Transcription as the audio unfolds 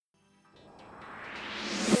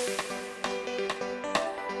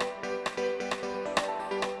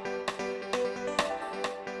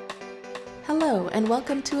and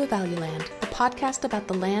welcome to Evaluland, the podcast about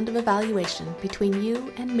the land of evaluation between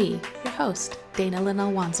you and me, your host, Dana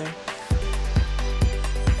Linnell Wanzer.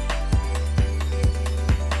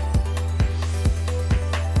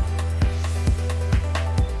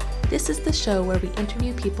 This is the show where we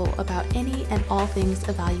interview people about any and all things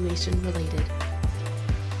evaluation related.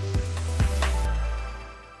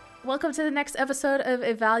 Welcome to the next episode of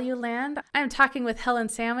Evaluland. I'm talking with Helen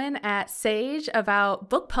Salmon at Sage about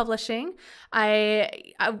book publishing. I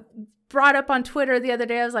brought up on Twitter the other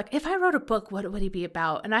day, I was like, if I wrote a book, what would it be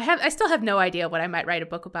about? And I still have no idea what I might write a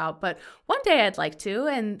book about, but one day I'd like to.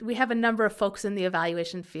 And we have a number of folks in the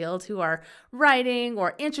evaluation field who are writing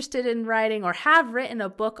or interested in writing or have written a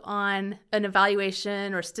book on an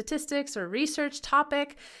evaluation or statistics or research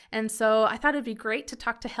topic. And so I thought it'd be great to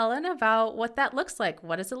talk to Helen about what that looks like.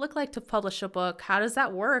 What does it look like to publish a book? How does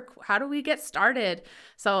that work? How do we get started?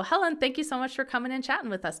 So Helen, thank you so much for coming and chatting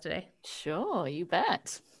with us today. Sure, you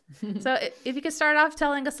bet. So if you could start off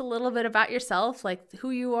telling us a little bit about yourself, like who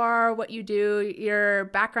you are, what you do, your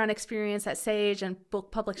background experience at Sage and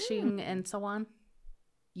book publishing and so on.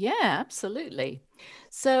 Yeah, absolutely.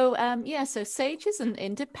 So Sage is an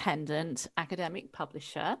independent academic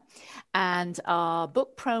publisher, and our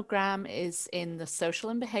book program is in the social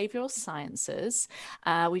and behavioral sciences.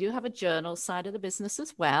 We do have a journal side of the business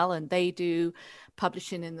as well, and they do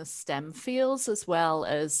publishing in the STEM fields as well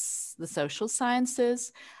as the social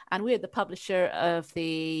sciences. And we're the publisher of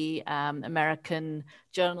the American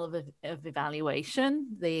Journal of Evaluation,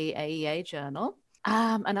 the AEA journal.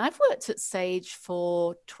 And I've worked at Sage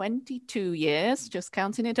for 22 years, just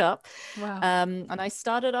counting it up. Wow. And I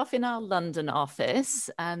started off in our London office,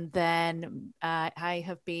 and then I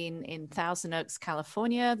have been in Thousand Oaks,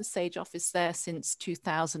 California, the Sage office there since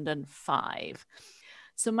 2005.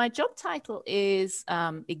 So my job title is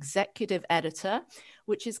executive editor,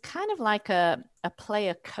 which is kind of like a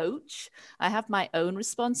player coach. I have my own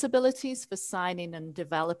responsibilities for signing and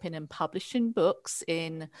developing and publishing books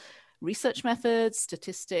in research methods,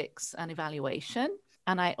 statistics, and evaluation.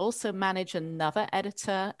 And I also manage another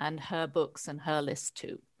editor and her books and her list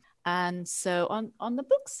too. And so on the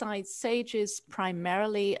book side, Sage is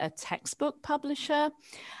primarily a textbook publisher,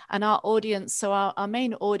 and our audience, so our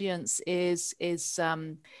main audience is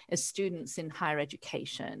students in higher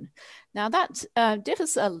education. Now that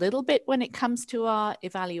differs a little bit when it comes to our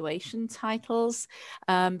evaluation titles,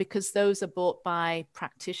 because those are bought by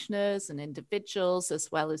practitioners and individuals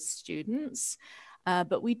as well as students.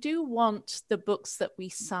 But we do want the books that we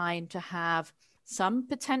sign to have some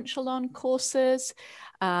potential on courses.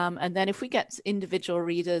 And then if we get individual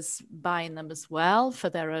readers buying them as well for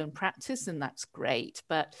their own practice, then that's great.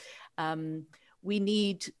 But we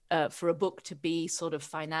need, for a book to be sort of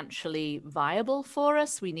financially viable for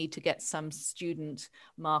us, we need to get some student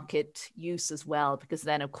market use as well, because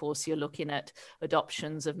then, of course, you're looking at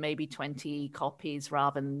adoptions of maybe 20 copies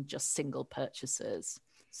rather than just single purchases.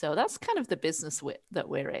 So that's kind of the business that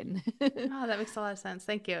we're in. Oh, that makes a lot of sense.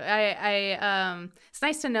 Thank you. It's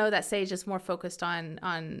nice to know that Sage is more focused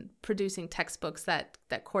on producing textbooks that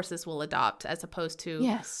courses will adopt, as opposed to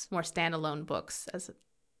more standalone books.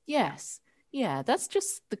 Yes. Yeah, that's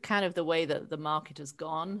just the kind of the way that the market has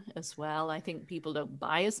gone as well. I think people don't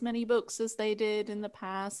buy as many books as they did in the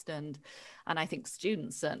past, and I think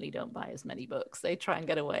students certainly don't buy as many books. They try and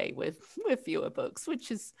get away with fewer books,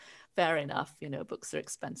 which is fair enough. You know, books are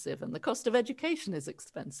expensive, and the cost of education is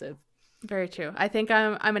expensive. Very true. I think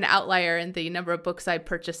I'm an outlier in the number of books I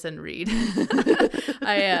purchase and read.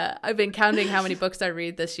 I've been counting how many books I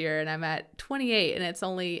read this year, and I'm at 28, and it's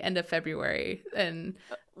only end of February. And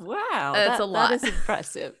wow, that's a lot. That is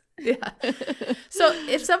impressive. Yeah. So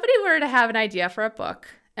if somebody were to have an idea for a book,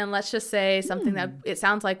 and let's just say something that it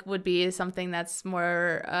sounds like would be something that's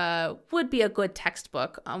more, would be a good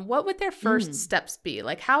textbook, what would their first steps be?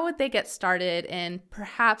 Like, how would they get started in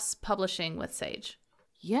perhaps publishing with Sage?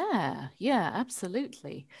 Yeah,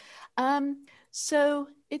 absolutely. So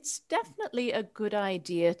it's definitely a good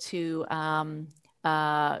idea to,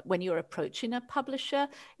 when you're approaching a publisher,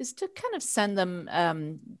 is to kind of send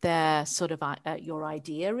them their sort of your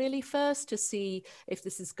idea really first, to see if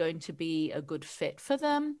this is going to be a good fit for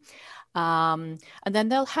them. And then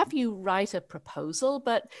they'll have you write a proposal,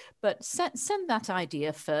 but send that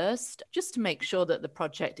idea first, just to make sure that the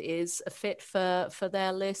project is a fit for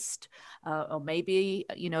their list, or maybe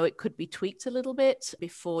it could be tweaked a little bit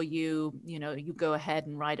before you go ahead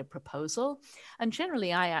and write a proposal. And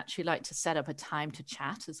generally, I actually like to set up a time to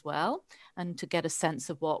chat as well, and to get a sense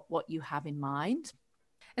of what you have in mind.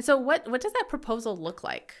 And so, what does that proposal look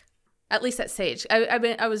like? at least at Sage.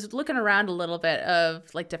 I was looking around a little bit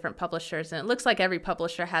of like different publishers, and it looks like every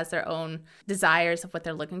publisher has their own desires of what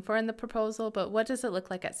they're looking for in the proposal. But what does it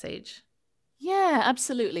look like at Sage? Yeah,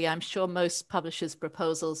 absolutely. I'm sure most publishers'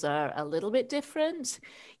 proposals are a little bit different.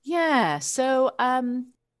 Yeah, so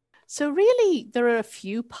really, there are a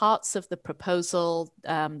few parts of the proposal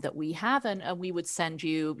that we have, and we would send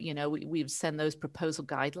you, we would send those proposal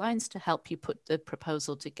guidelines to help you put the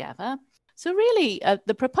proposal together. So really,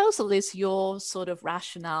 the proposal is your sort of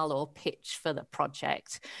rationale or pitch for the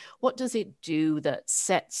project. What does it do that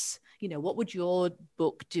sets, what would your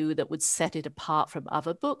book do that would set it apart from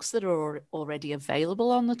other books that are already available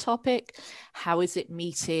on the topic? How is it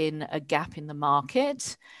meeting a gap in the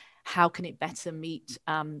market? How can it better meet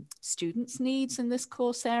students' needs in this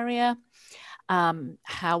course area?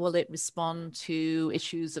 How will it respond to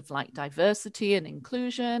issues of like diversity and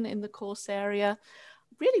inclusion in the course area?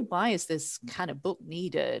 Really, why is this kind of book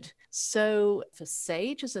needed? So for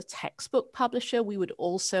Sage, as a textbook publisher, we would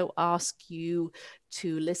also ask you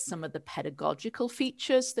to list some of the pedagogical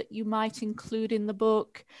features that you might include in the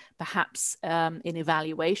book. Perhaps in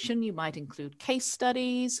evaluation, you might include case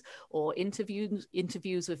studies or interviews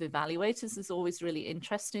with evaluators. Is always really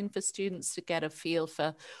interesting for students to get a feel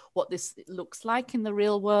for what this looks like in the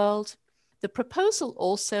real world. The proposal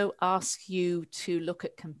also asks you to look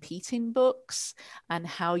at competing books and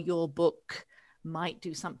how your book might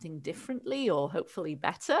do something differently or hopefully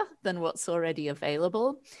better than what's already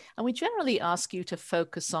available. And we generally ask you to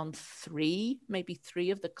focus on maybe three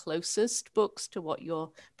of the closest books to what you're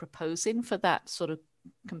proposing for that sort of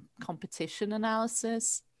competition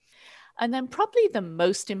analysis. And then probably the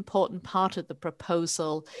most important part of the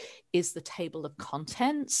proposal is the table of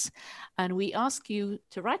contents. And we ask you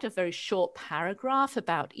to write a very short paragraph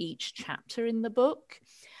about each chapter in the book,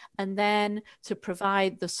 and then to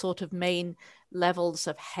provide the sort of main levels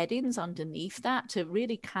of headings underneath that to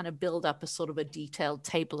really kind of build up a sort of a detailed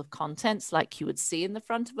table of contents like you would see in the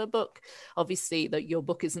front of a book. Obviously, that your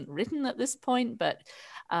book isn't written at this point, but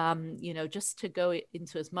just to go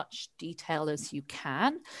into as much detail as you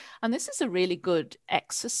can. And this is a really good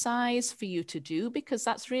exercise for you to do, because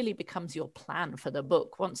that's really becomes your plan for the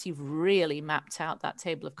book. Once you've really mapped out that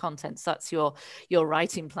table of contents, that's your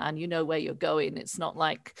writing plan. You know where you're going. It's not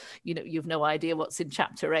like, you've no idea what's in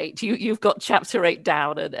chapter 8. You've got chapter 8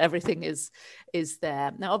 down and everything is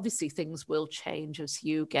there. Now, obviously, things will change as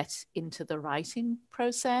you get into the writing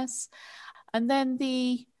process. And then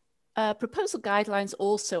the proposal guidelines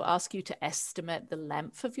also ask you to estimate the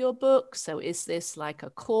length of your book. So is this like a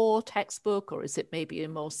core textbook, or is it maybe a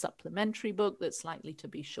more supplementary book that's likely to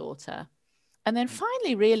be shorter? And then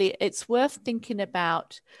finally, really, it's worth thinking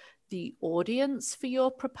about the audience for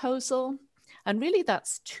your proposal. And really,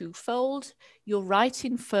 that's twofold. You're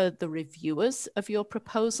writing for the reviewers of your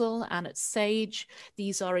proposal. And at Sage,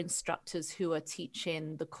 these are instructors who are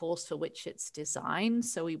teaching the course for which it's designed.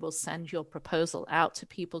 So we will send your proposal out to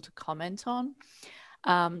people to comment on.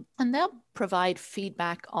 And they'll provide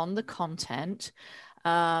feedback on the content.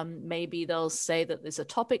 Maybe they'll say that there's a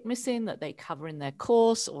topic missing that they cover in their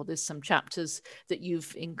course, or there's some chapters that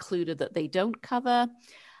you've included that they don't cover.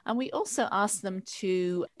 And we also ask them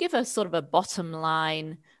to give a sort of a bottom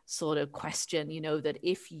line sort of question, that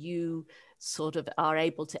if you sort of are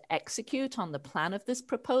able to execute on the plan of this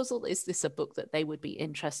proposal, is this a book that they would be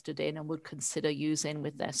interested in and would consider using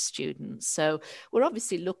with their students? So we're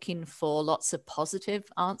obviously looking for lots of positive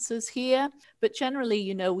answers here, but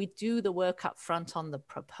generally, we do the work up front on the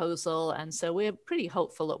proposal. And so we're pretty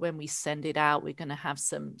hopeful that when we send it out, we're going to have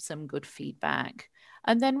some good feedback.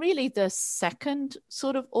 And then really the second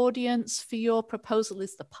sort of audience for your proposal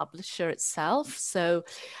is the publisher itself. So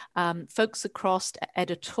folks across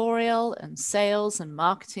editorial and sales and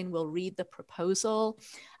marketing will read the proposal,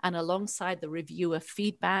 and alongside the reviewer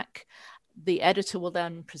feedback, the editor will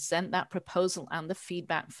then present that proposal and the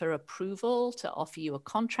feedback for approval to offer you a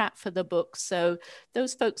contract for the book. So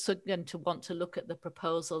those folks are going to want to look at the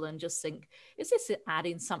proposal and just think, is this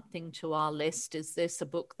adding something to our list? Is this a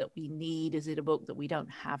book that we need? Is it a book that we don't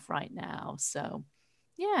have right now? So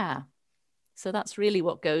yeah, so that's really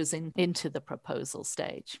what goes into the proposal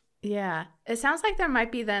stage. Yeah. It sounds like there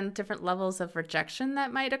might be then different levels of rejection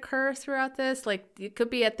that might occur throughout this. Like it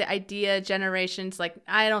could be at the idea generations, like,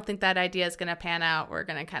 I don't think that idea is going to pan out. We're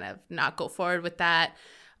going to kind of not go forward with that.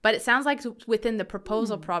 But it sounds like within the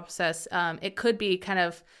proposal process, it could be kind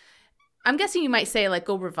of, I'm guessing you might say like,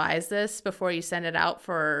 go revise this before you send it out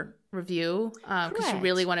for review. Because you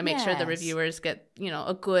really want to make sure the reviewers get,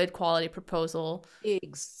 a good quality proposal.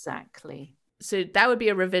 Exactly. so that would be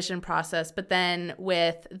a revision process. But then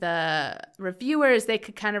with the reviewers, they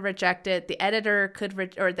could kind of reject it. The editor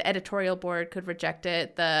could, or the editorial board could reject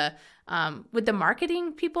it. Would the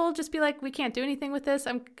marketing people just be like, we can't do anything with this?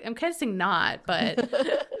 I'm guessing not, but.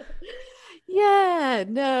 Yeah,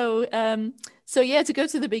 no. So yeah, to go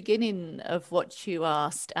to the beginning of what you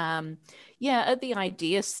asked, yeah, at the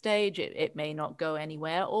idea stage, it may not go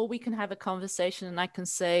anywhere, or we can have a conversation and I can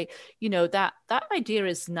say, that idea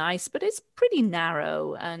is nice, but it's pretty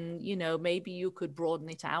narrow. And, maybe you could broaden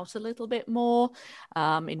it out a little bit more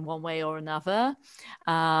in one way or another.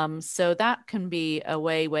 So that can be a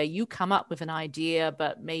way where you come up with an idea,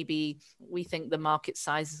 but maybe we think the market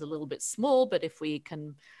size is a little bit small, but if we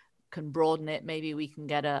can broaden it, maybe we can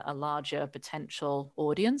get a larger potential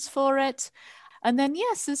audience for it. And then,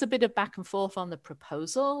 yes, there's a bit of back and forth on the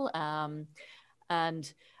proposal.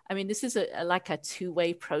 And I mean, this is like a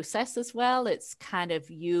two-way process as well. It's kind of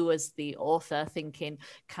you as the author thinking,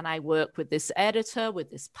 can I work with this editor, with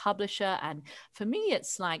this publisher? And for me,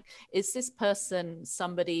 it's like, is this person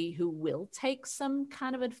somebody who will take some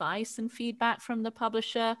kind of advice and feedback from the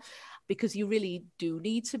publisher? Because you really do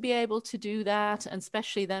need to be able to do that, and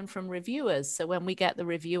especially then from reviewers. So when we get the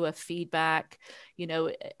reviewer feedback,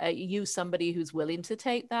 are you somebody who's willing to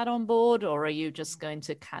take that on board, or are you just going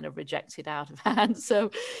to kind of reject it out of hand?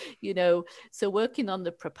 So, so working on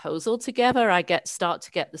the proposal together, I start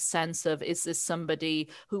to get the sense of, is this somebody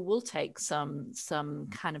who will take some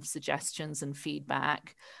kind of suggestions and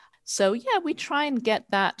feedback? So yeah, we try and get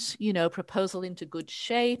that, proposal into good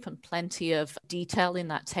shape and plenty of detail in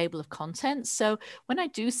that table of contents. So when I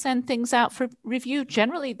do send things out for review,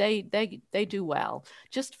 generally they do well.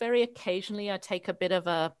 Just very occasionally I take a bit of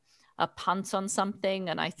a punt on something,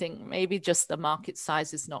 and I think maybe just the market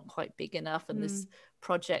size is not quite big enough, and this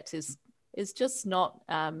project is just not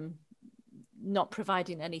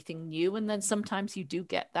providing anything new. And then sometimes you do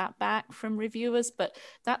get that back from reviewers, but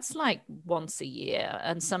that's like once a year.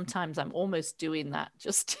 And sometimes I'm almost doing that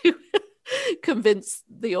just to convince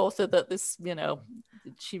the author that this,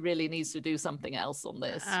 she really needs to do something else on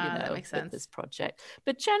this, That makes sense. this project.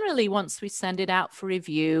 But generally, once we send it out for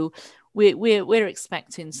review, we're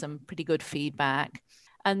expecting some pretty good feedback.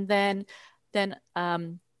 And then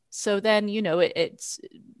so then, it's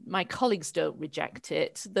my colleagues don't reject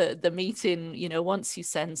it. The meeting, once you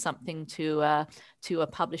send something to a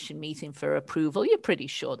publishing meeting for approval, you're pretty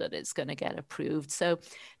sure that it's going to get approved. So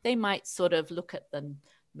they might sort of look at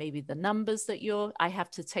maybe the numbers that I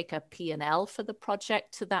have to take a P&L for the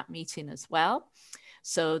project to that meeting as well.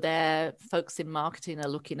 So their folks in marketing are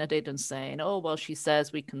looking at it and saying, oh, well, she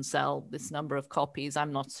says we can sell this number of copies.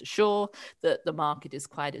 I'm not so sure that the market is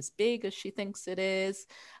quite as big as she thinks it is.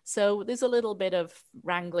 So there's a little bit of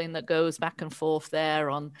wrangling that goes back and forth there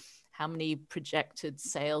on how many projected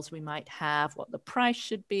sales we might have, what the price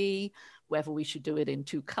should be, whether we should do it in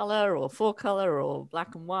 2-color or 4-color or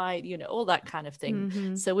black and white, all that kind of thing.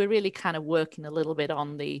 Mm-hmm. So we're really kind of working a little bit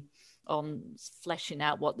on fleshing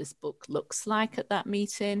out what this book looks like at that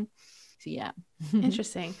meeting. So yeah.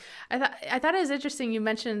 Interesting. I thought it was interesting. You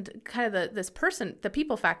mentioned kind of this person, the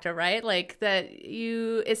people factor, right? Like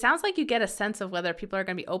it sounds like you get a sense of whether people are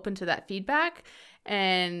going to be open to that feedback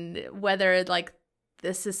and whether like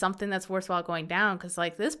this is something that's worthwhile going down. Cause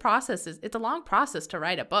like this process it's a long process to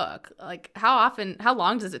write a book. Like how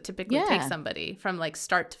long does it typically take somebody from like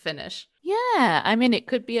start to finish? Yeah, I mean, it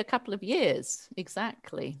could be a couple of years.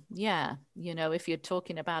 Exactly. Yeah. If you're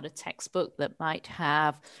talking about a textbook that might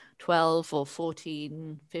have 12 or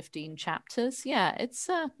 14, 15 chapters, yeah, it's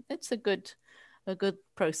a good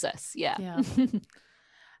process. Yeah.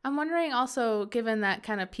 I'm wondering also, given that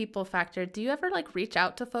kind of people factor, do you ever like reach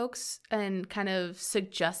out to folks and kind of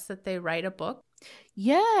suggest that they write a book?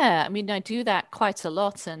 Yeah, I mean, I do that quite a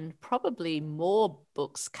lot, and probably more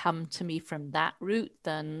books come to me from that route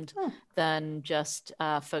than just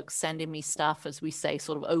folks sending me stuff, as we say,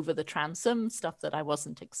 sort of over the transom, stuff that I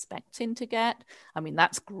wasn't expecting to get. I mean,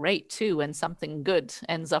 that's great too when something good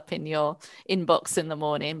ends up in your inbox in the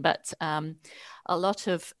morning. But a lot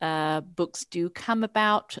of books do come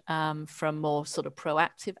about from more sort of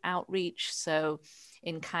proactive outreach. So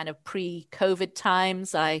in kind of pre-COVID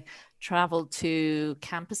times, I traveled to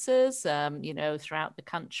campuses, throughout the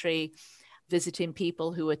country, visiting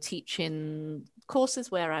people who were teaching courses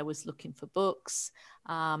where I was looking for books.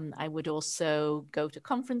 I would also go to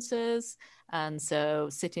conferences, and so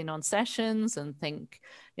sit in on sessions and think,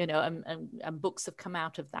 and books have come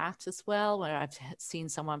out of that as well, where I've seen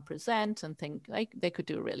someone present and think like they could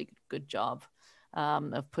do a really good job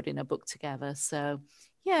of putting a book together. So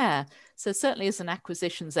Yeah. So certainly as an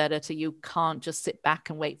acquisitions editor, you can't just sit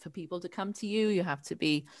back and wait for people to come to you. You have to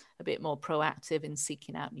be a bit more proactive in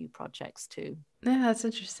seeking out new projects too. Yeah, that's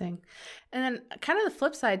interesting. And then kind of the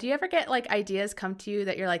flip side, do you ever get like ideas come to you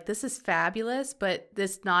that you're like, this is fabulous, but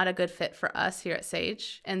this is not a good fit for us here at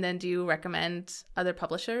Sage? And then do you recommend other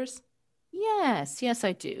publishers? Yes,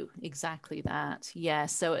 I do. Exactly that. Yeah.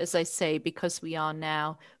 So as I say, because we are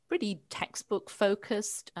now pretty textbook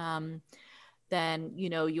focused, then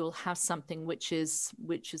you'll have something which is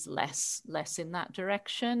less in that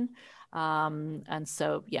direction, and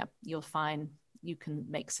so yeah, you'll find you can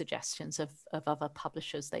make suggestions of other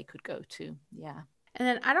publishers they could go to. Yeah. And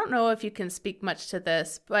then I don't know if you can speak much to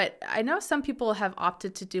this, but I know some people have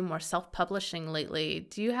opted to do more self-publishing lately.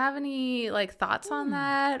 Do you have any like thoughts on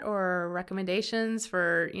that or recommendations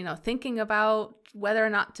for, thinking about whether or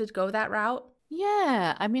not to go that route?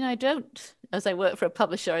 Yeah, I mean, I don't, as I work for a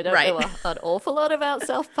publisher, I don't Right. know an awful lot about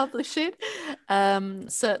self-publishing.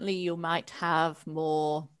 Certainly, you might have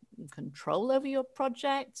more control over your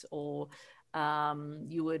project, or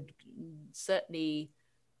you would certainly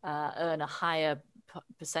earn a higher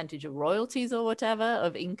percentage of royalties or whatever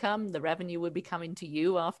of income. The revenue would be coming to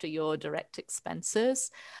you after your direct expenses.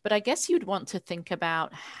 But I guess you'd want to think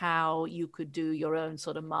about how you could do your own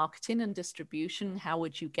sort of marketing and distribution. How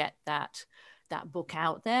would you get that book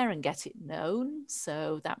out there and get it known?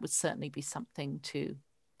 So that would certainly be something to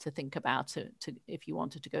think about to if you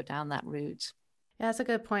wanted to go down that route. Yeah, that's a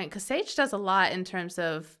good point because Sage does a lot in terms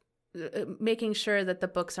of making sure that the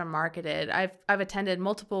books are marketed. I've attended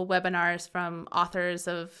multiple webinars from authors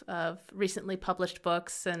of recently published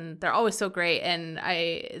books, and they're always so great. And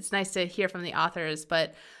it's nice to hear from the authors,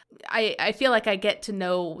 but I feel like I get to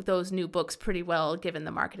know those new books pretty well given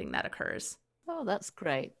the marketing that occurs. Oh, that's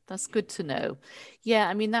great. That's good to know. Yeah,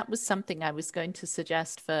 I mean, that was something I was going to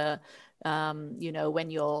suggest for, when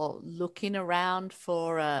you're looking around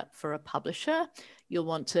for a publisher, you'll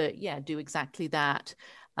want to, do exactly that.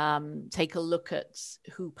 Take a look at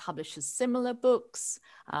who publishes similar books,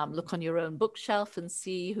 look on your own bookshelf and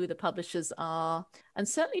see who the publishers are. And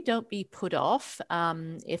certainly don't be put off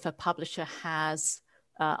if a publisher has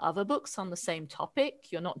other books on the same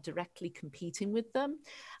topic. You're not directly competing with them.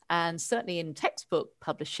 And certainly in textbook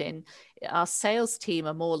publishing, our sales team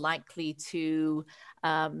are more likely to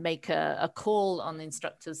make a call on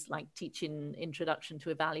instructors like teaching Introduction to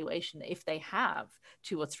Evaluation if they have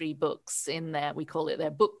 2 or 3 books in there. We call it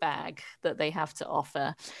their book bag that they have to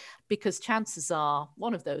offer, because chances are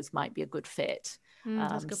one of those might be a good fit. So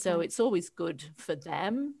point. it's always good for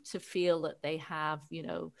them to feel that they have,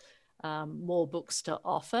 more books to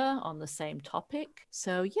offer on the same topic.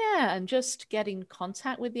 So yeah, and just get in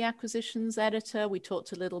contact with the acquisitions editor. We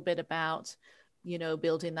talked a little bit about,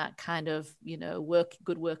 building that kind of,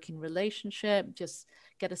 good working relationship. Just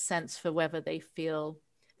get a sense for whether they feel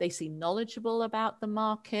they seem knowledgeable about the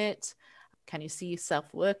market. Can you see yourself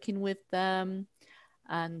working with them?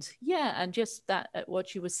 And just that,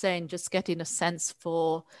 what you were saying, just getting a sense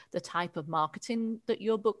for the type of marketing that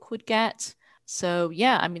your book would get. So,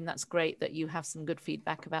 yeah, I mean, that's great that you have some good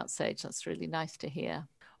feedback about Sage. That's really nice to hear.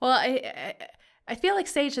 Well, I feel like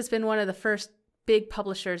Sage has been one of the first big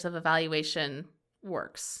publishers of evaluation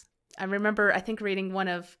works. I remember, I think, reading one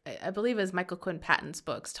of, I believe it was Michael Quinn Patton's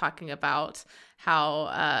books, talking about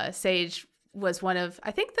how Sage was one of,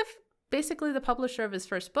 I think, basically the publisher of his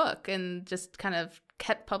first book and just kind of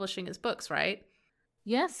kept publishing his books, right?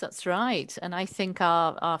 Yes, that's right. And I think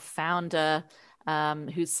our founder,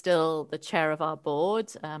 who's still the chair of our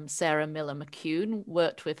board, Sarah Miller McCune,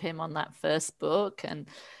 worked with him on that first book. And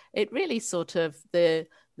it really sort of the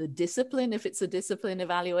discipline, if it's a discipline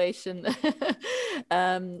evaluation,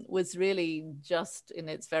 was really just in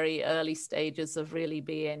its very early stages of really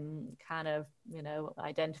being kind of,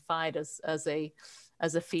 identified as a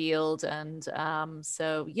field. And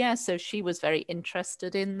so she was very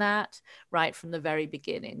interested in that right from the very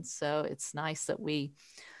beginning. So it's nice that we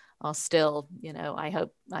are still, I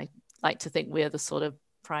like to think we're the sort of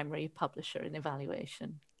primary publisher in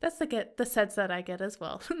evaluation. That's the sense that I get as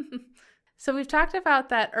well. So we've talked about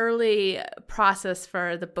that early process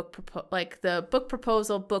for the book, the book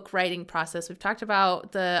proposal, book writing process. We've talked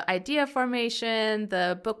about the idea formation,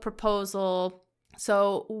 the book proposal.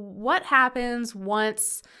 So what happens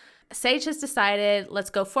once Sage has decided, let's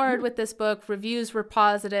go forward with this book, reviews were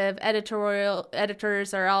positive,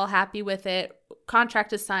 editors are all happy with it,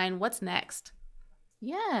 contract is signed, what's next?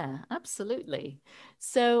 Yeah, absolutely.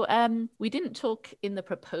 So we didn't talk in the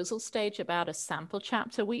proposal stage about a sample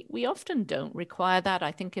chapter. We often don't require that.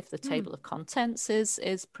 I think if the Hmm. table of contents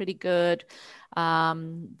is pretty good,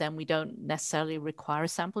 then we don't necessarily require a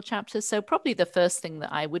sample chapter. So probably the first thing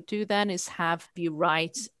that I would do then is have you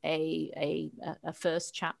write a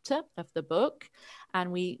first chapter of the book,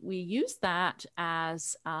 and we use that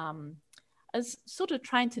as sort of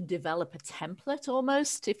trying to develop a template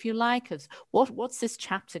almost, if you like, as what's this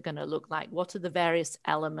chapter going to look like? What are the various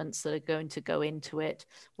elements that are going to go into it?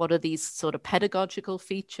 What are these sort of pedagogical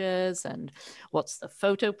features, and what's the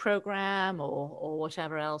photo program, or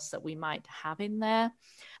whatever else that we might have in there?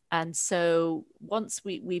 And so once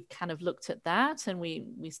we've kind of looked at that and we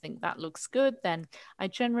think that looks good, then I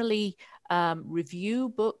generally review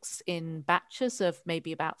books in batches of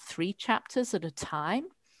maybe about 3 chapters at a time.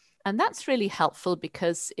 And that's really helpful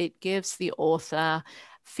because it gives the author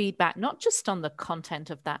feedback, not just on the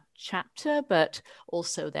content of that chapter, but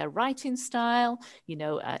also their writing style.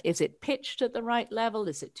 Is it pitched at the right level?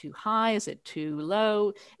 Is it too high? Is it too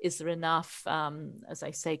low? Is there enough, as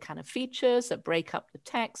I say, kind of features that break up the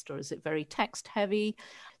text, or is it very text heavy?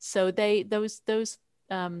 So those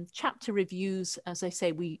chapter reviews, as I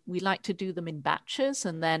say, we like to do them in batches,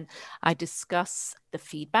 and then I discuss the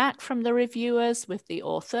feedback from the reviewers with the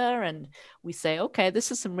author, and we say, okay,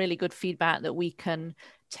 this is some really good feedback that we can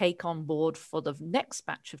take on board for the next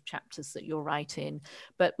batch of chapters that you're writing.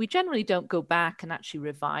 But we generally don't go back and actually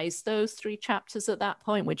revise those 3 chapters at that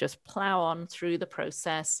point. We just plow on through the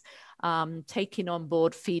process, taking on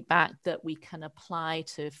board feedback that we can apply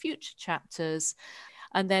to future chapters.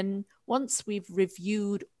 And then once we've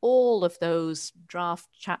reviewed all of those draft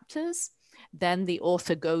chapters, then the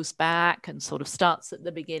author goes back and sort of starts at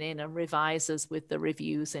the beginning and revises with the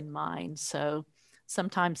reviews in mind. So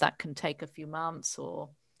sometimes that can take a few months, or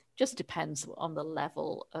just depends on the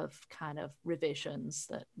level of kind of revisions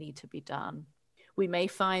that need to be done. We may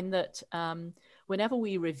find that whenever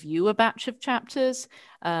we review a batch of chapters,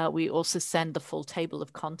 we also send the full table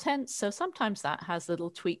of contents. So sometimes that has little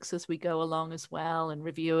tweaks as we go along as well. And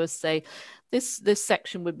reviewers say, this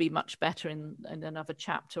section would be much better in another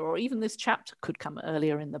chapter, or even this chapter could come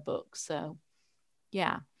earlier in the book. So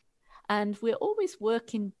yeah. And we're always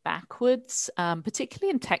working backwards,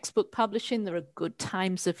 particularly in textbook publishing. There are good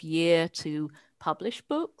times of year to publish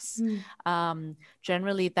books.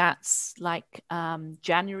 Generally, that's like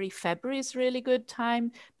January, February is a really good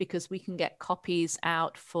time, because we can get copies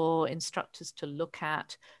out for instructors to look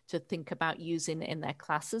at, to think about using in their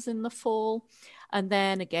classes in the fall. And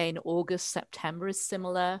then again, August, September is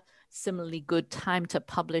similarly good time to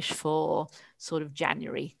publish for sort of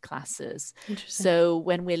January classes. So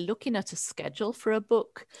when we're looking at a schedule for a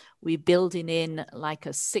book, we're building in like a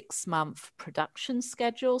 6-month production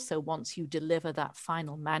schedule. So once you deliver that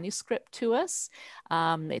final manuscript to us,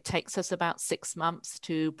 it takes us about 6 months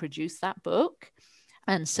to produce that book.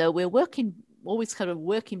 And so we're always kind of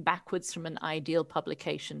working backwards from an ideal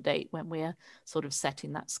publication date when we're sort of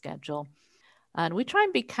setting that schedule. And we try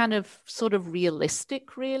and be kind of sort of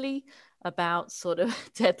realistic, really, about sort of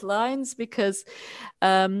deadlines, because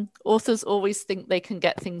authors always think they can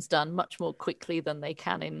get things done much more quickly than they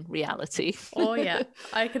can in reality. Oh, yeah,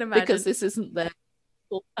 I can imagine. Because this isn't their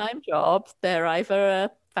full-time job. They're either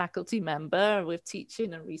a faculty member with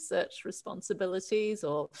teaching and research responsibilities,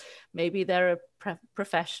 or maybe they're a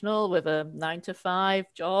professional with a 9-to-5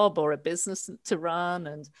 job or a business to run.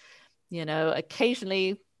 And,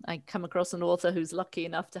 occasionally I come across an author who's lucky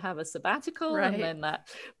enough to have a sabbatical, right, and then that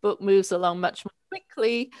book moves along much more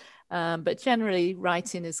quickly. But generally,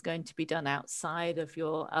 writing is going to be done outside of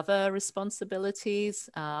your other responsibilities.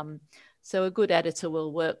 So a good editor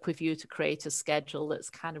will work with you to create a schedule that's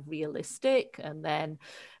kind of realistic, and then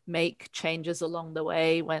make changes along the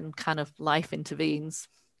way when kind of life intervenes.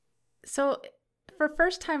 So for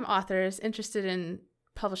first-time authors interested in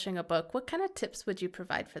publishing a book, what kind of tips would you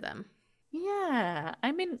provide for them? Yeah,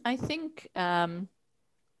 I mean, I think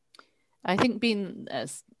being,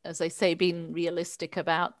 as I say, being realistic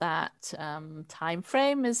about that time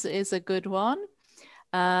frame is a good one.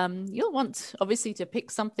 You'll want, obviously, to pick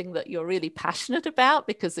something that you're really passionate about,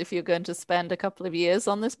 because if you're going to spend a couple of years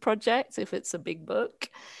on this project, if it's a big book,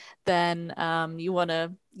 then you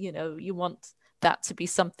want that to be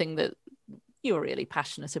something that you're really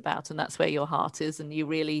passionate about, and that's where your heart is. And you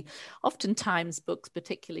really, oftentimes books,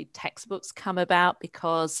 particularly textbooks, come about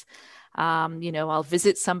because I'll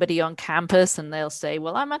visit somebody on campus and they'll say,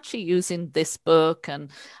 well, I'm actually using this book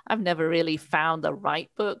and I've never really found the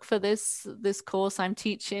right book for this course I'm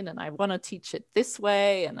teaching, and I want to teach it this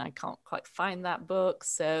way and I can't quite find that book.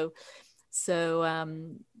 So So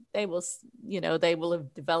they will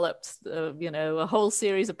have developed, a whole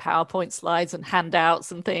series of PowerPoint slides and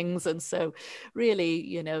handouts and things. And so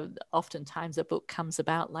really, oftentimes a book comes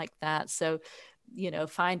about like that. So,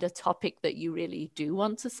 find a topic that you really do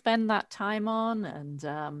want to spend that time on. And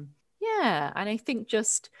and I think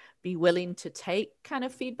just be willing to take kind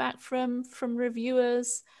of feedback from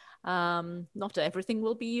reviewers. Not everything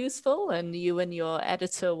will be useful, and you and your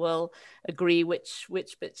editor will agree which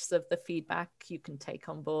bits of the feedback you can take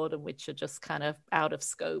on board and which are just kind of out of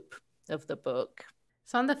scope of the book.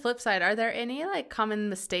 So on the flip side, are there any like common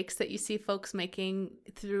mistakes that you see folks making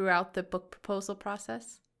throughout the book proposal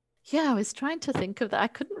process? Yeah, I was trying to think of that. I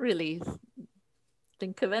couldn't really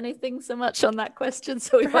think of anything so much on that question,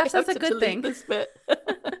 so perhaps that's a good thing. This bit.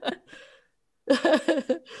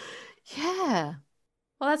 Yeah.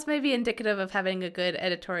 Well, that's maybe indicative of having a good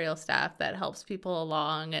editorial staff that helps people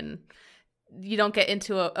along, and you don't get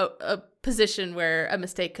into a position where a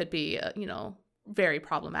mistake could be, very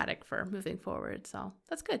problematic for moving forward. So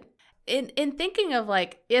that's good. In thinking of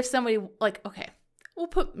like, if somebody like, okay, we'll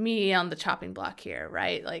put me on the chopping block here,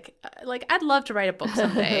 right? Like I'd love to write a book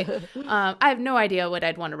someday. I have no idea what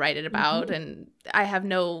I'd want to write it about, and I have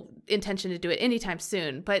no intention to do it anytime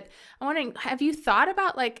soon. But I'm wondering, have you thought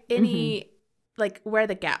about like any like where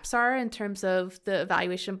the gaps are in terms of the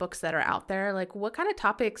evaluation books that are out there? Like what kind of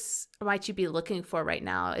topics might you be looking for right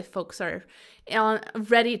now if folks are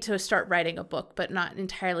ready to start writing a book but not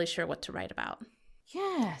entirely sure what to write about?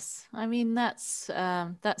 Yes, I mean that's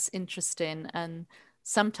interesting, and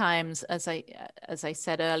sometimes, as I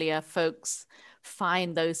said earlier, folks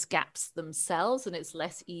find those gaps themselves, and it's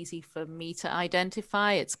less easy for me to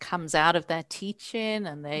identify. It comes out of their teaching,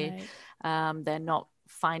 and they're not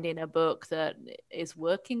finding a book that is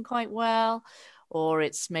working quite well, or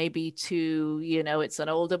it's maybe it's an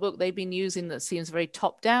older book they've been using that seems very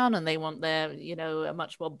top down, and they want their a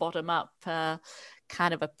much more bottom up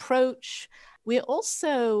kind of approach. We're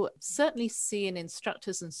also certainly seeing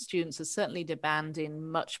instructors and students are certainly demanding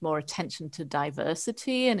much more attention to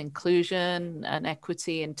diversity and inclusion and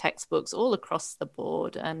equity in textbooks all across the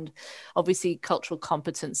board. And obviously cultural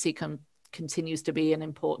competency continues to be an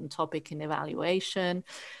important topic in evaluation.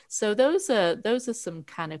 So those are some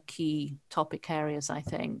kind of key topic areas, I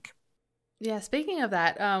think. Yeah, speaking of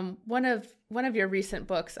that, one of your recent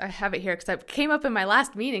books, I have it here because it came up in my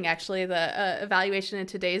last meeting, actually, the Evaluation in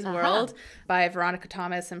Today's World by Veronica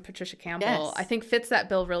Thomas and Patricia Campbell, yes, I think fits that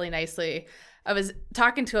bill really nicely. I was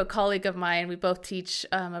talking to a colleague of mine. We both teach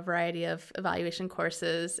a variety of evaluation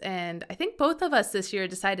courses, and I think both of us this year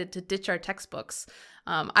decided to ditch our textbooks.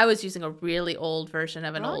 I was using a really old version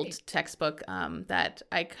of an old textbook that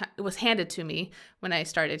was handed to me when I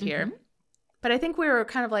started here. But I think we were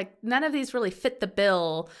kind of like, none of these really fit the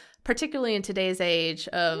bill, particularly in today's age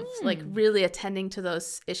of like really attending to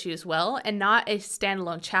those issues well, and not a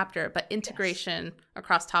standalone chapter, but integration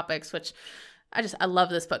across topics, which I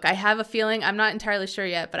love this book. I have a feeling, I'm not entirely sure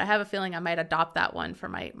yet, but I have a feeling I might adopt that one for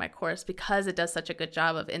my course because it does such a good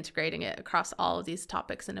job of integrating it across all of these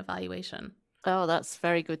topics in evaluation. Oh, that's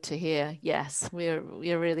very good to hear. Yes, we're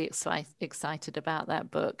really excited about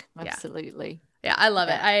that book. Absolutely. Yeah, I love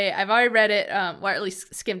it. I've already read it, or at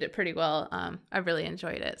least skimmed it pretty well. I really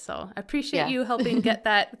enjoyed it. So I appreciate you helping get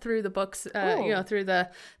that through the books, through the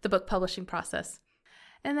book publishing process.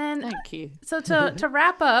 And then, thank you. So to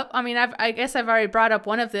wrap up, I mean, I guess I've already brought up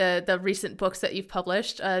one of the recent books that you've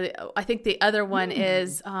published. I think the other one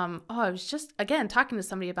is, I was just, again, talking to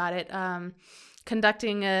somebody about it,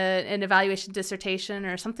 conducting an evaluation dissertation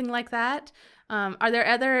or something like that. Are there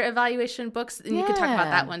other evaluation books, and you can talk about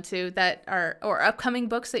that one too, that are, or upcoming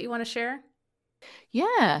books that you want to share?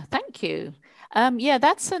 Yeah, thank you.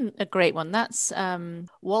 That's a great one. That's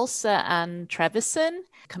Walser and Trevisan,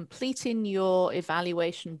 Completing Your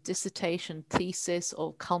Evaluation Dissertation Thesis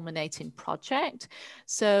or Culminating Project.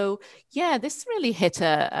 So this really hit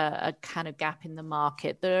a kind of gap in the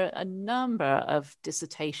market. There are a number of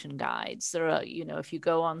dissertation guides. There are, if you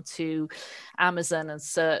go on to Amazon and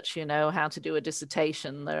search, how to do a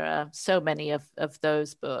dissertation, there are so many of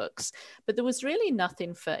those books. But there was really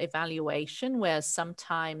nothing for evaluation, where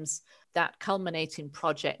sometimes that culminating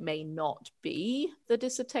project may not be the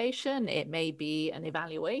dissertation. It may be an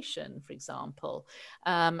evaluation, for example.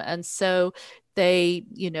 And so they've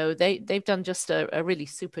done just a really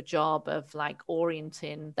super job of like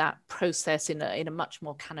orienting that process in a much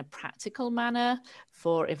more kind of practical manner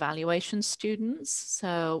for evaluation students.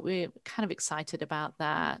 So we're kind of excited about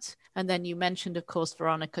that. And then you mentioned, of course,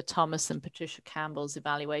 Veronica Thomas and Patricia Campbell's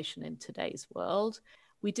Evaluation in Today's World,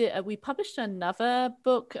 we published another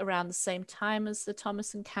book around the same time as the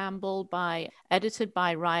Thomas and Campbell, edited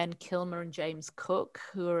by Ryan Kilmer and James Cook,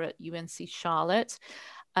 who are at UNC Charlotte.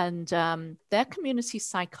 And they're community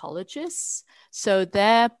psychologists. So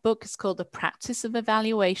their book is called The Practice of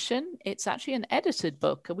Evaluation. It's actually an edited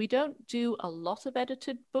book. We don't do a lot of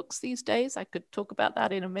edited books these days. I could talk about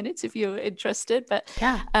that in a minute if you're interested. But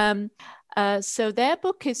yeah. So their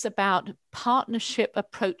book is about partnership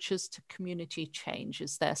approaches to community change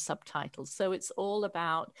is their subtitle. So it's all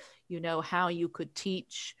about, how you could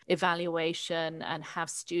teach evaluation and have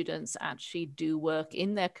students actually do work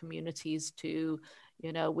in their communities to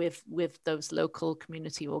with those local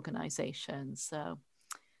community organizations. So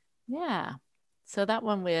yeah, so that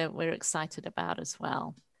one we're excited about as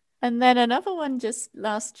well. And then another one just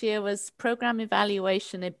last year was program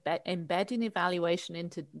evaluation, embedding evaluation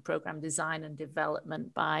into program design and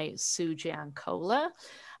development by Sue Giancola.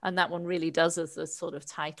 And that one really does, as the sort of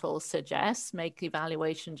title suggests, make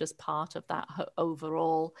evaluation just part of that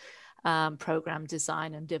overall program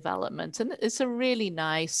design and development. And it's a really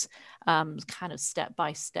nice kind of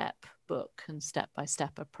step-by-step book and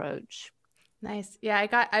step-by-step approach. Nice. Yeah,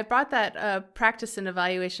 I brought that practice and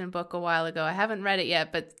evaluation book a while ago. I haven't read it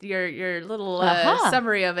yet, but your little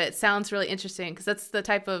summary of it sounds really interesting because that's the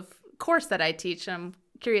type of course that I teach. I'm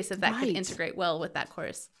curious if that could integrate well with that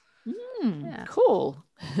course. Yeah. Cool.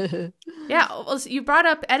 Yeah. Well, so you brought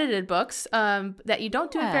up edited books that you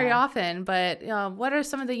don't do very often, but what are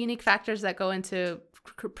some of the unique factors that go into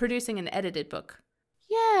producing an edited book?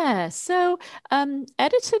 Yeah. So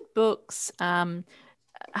edited books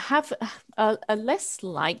have are less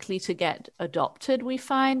likely to get adopted, we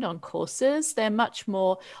find, on courses. They're much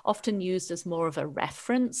more often used as more of a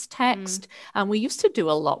reference text. And we used to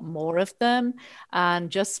do a lot more of them.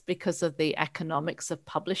 And just because of the economics of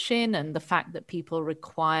publishing and the fact that people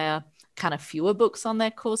require kind of fewer books on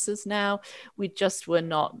their courses now, we just were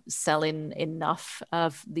not selling enough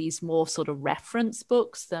of these more sort of reference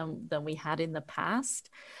books than we had in the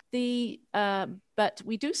past. But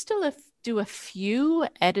we do still do a few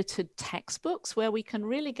edited textbooks where we can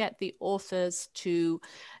really get the authors to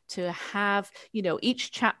have,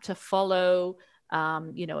 each chapter follow a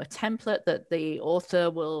template that the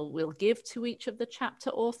author will give to each of the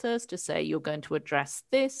chapter authors to say, you're going to address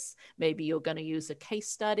this, maybe you're going to use a case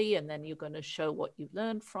study, and then you're going to show what you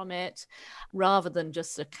learned from it, rather than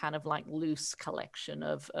just a kind of like loose collection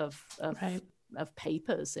of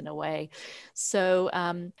papers in a way. So,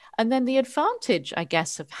 and then the advantage, I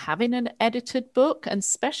guess, of having an edited book, and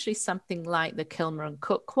especially something like the Kilmer and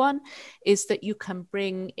Cook one, is that you can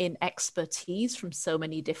bring in expertise from so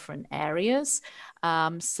many different areas.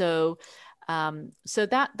 So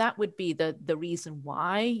that would be the reason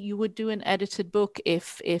why you would do an edited book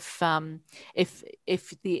if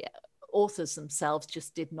the authors themselves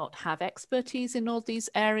just did not have expertise in all these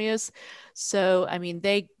areas. So, I mean,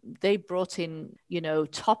 they brought in,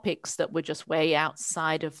 topics that were just way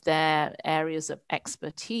outside of their areas of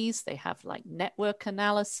expertise. They have like network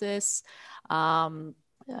analysis,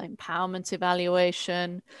 empowerment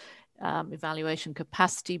evaluation, evaluation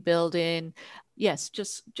capacity building. Yes,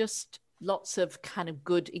 just lots of kind of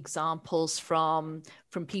good examples from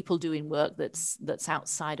people doing work that's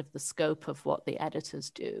outside of the scope of what the editors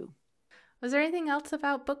do. Was there anything else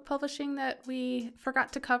about book publishing that we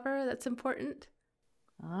forgot to cover that's important?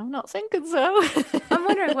 I'm not thinking so. I'm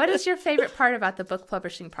wondering, what is your favorite part about the book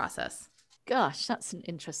publishing process? Gosh, that's an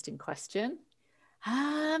interesting question.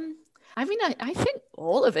 I mean, I think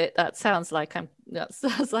all of it. That sounds like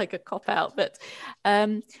a cop out, but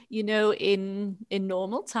in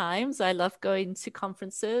normal times, I love going to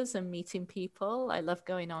conferences and meeting people. I love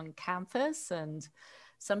going on campus and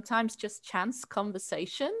sometimes just chance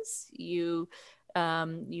conversations. You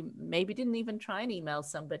maybe didn't even try and email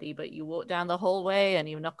somebody, but you walk down the hallway and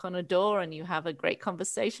you knock on a door and you have a great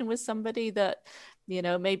conversation with somebody that,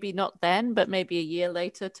 maybe not then, but maybe a year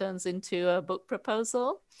later turns into a book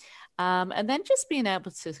proposal. And then just being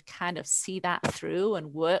able to kind of see that through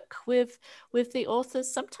and work with the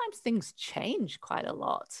authors. Sometimes things change quite a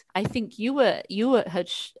lot. I think you were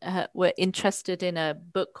interested in a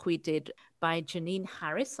book we did by Janine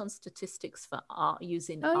Harris on statistics for R,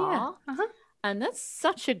 using R. Yeah. Uh-huh. And that's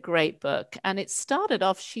such a great book. And it started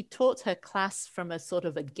off, she taught her class from a sort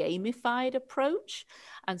of a gamified approach.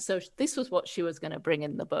 And so this was what she was going to bring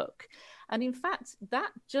in the book. And in fact, that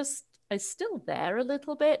just is still there a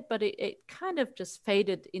little bit, but it kind of just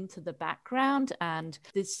faded into the background. And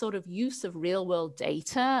this sort of use of real world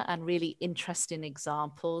data and really interesting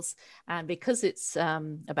examples. And because it's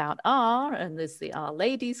about R and there's the R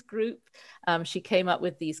ladies group, she came up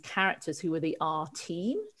with these characters who were the R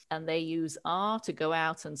team. and they use R to go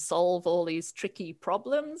out and solve all these tricky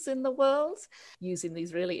problems in the world using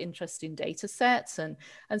these really interesting data sets. And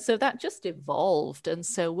so that just evolved. And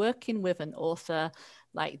so working with an author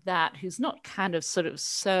like that, who's not kind of sort of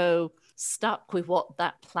so stuck with what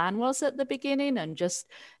that plan was at the beginning and just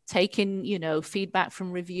taking, feedback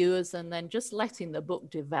from reviewers and then just letting the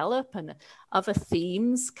book develop and other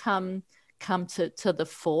themes come to the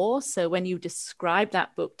fore. So when you describe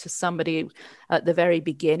that book to somebody at the very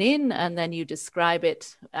beginning and then you describe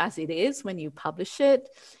it as it is when you publish it,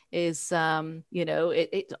 is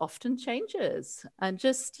it often changes. And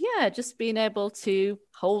just being able to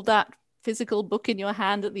hold that physical book in your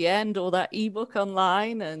hand at the end or that ebook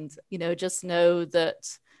online and just know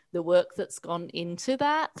that the work that's gone into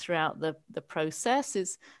that throughout the process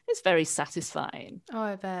is very satisfying. Oh,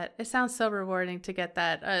 I bet. It sounds so rewarding to get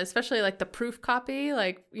that, especially like the proof copy,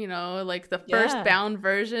 like the first bound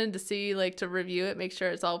version, to see, like, to review it, make sure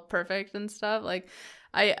it's all perfect and stuff. Like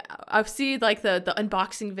I've seen like the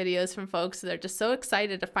unboxing videos from folks. They're just so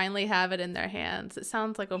excited to finally have it in their hands. It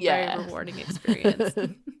sounds like a very rewarding experience.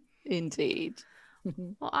 Indeed.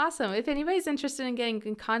 Well, awesome. If anybody's interested in getting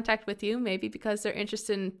in contact with you, maybe because they're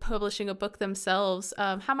interested in publishing a book themselves,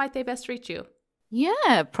 how might they best reach you?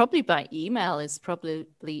 Yeah, probably by email is probably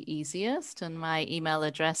easiest. And my email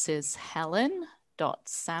address is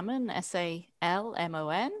helen.salmon,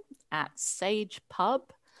 SALMON,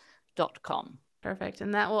 @sagepub.com. Perfect.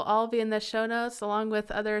 And that will all be in the show notes along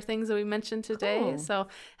with other things that we mentioned today. Cool. So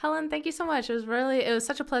Helen, thank you so much. It was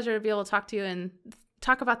such a pleasure to be able to talk to you and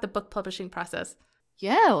talk about the book publishing process.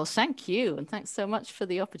 Yeah, well, thank you. And thanks so much for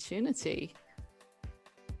the opportunity.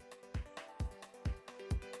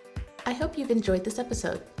 I hope you've enjoyed this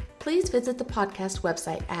episode. Please visit the podcast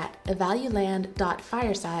website at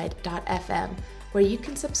evaluland.fireside.fm, where you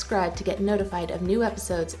can subscribe to get notified of new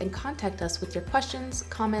episodes and contact us with your questions,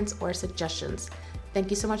 comments, or suggestions. Thank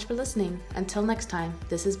you so much for listening. Until next time,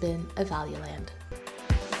 this has been Evaluland.